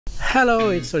Hello,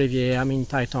 it's Olivier. I'm in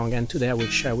Taitung and today I will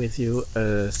share with you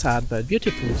a sad but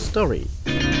beautiful story.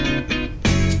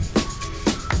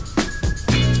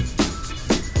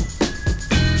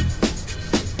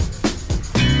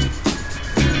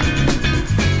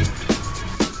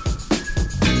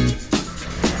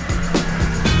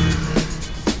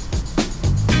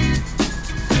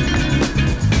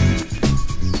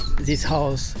 This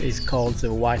house is called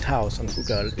the White House on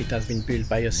Google. It has been built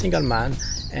by a single man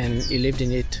and he lived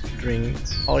in it during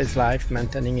all his life,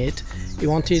 maintaining it. He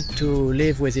wanted to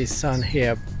live with his son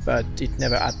here, but it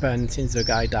never happened since the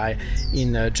guy died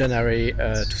in January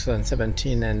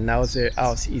 2017, and now the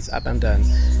house is abandoned.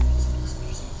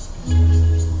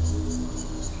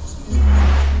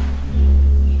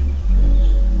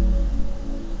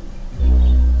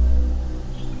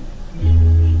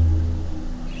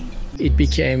 It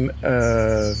became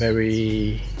a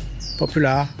very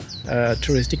popular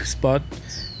touristic spot.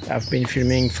 I've been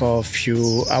filming for a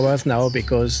few hours now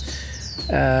because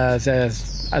there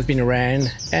has been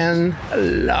rain and a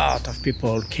lot of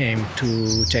people came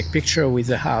to take pictures with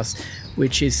the house,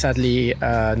 which is sadly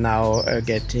now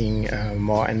getting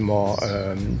more and more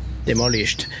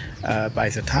demolished by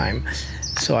the time.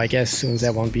 So I guess soon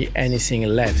there won't be anything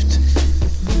left.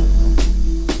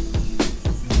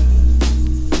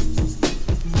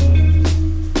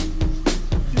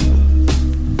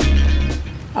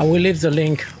 I will leave the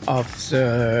link of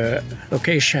the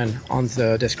location on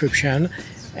the description,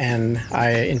 and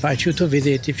I invite you to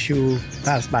visit if you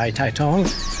pass by Taitung.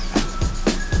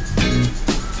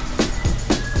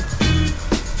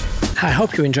 I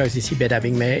hope you enjoyed this I杯大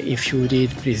冰美. If you did,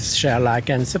 please share,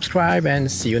 like and subscribe, and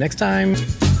see you next time.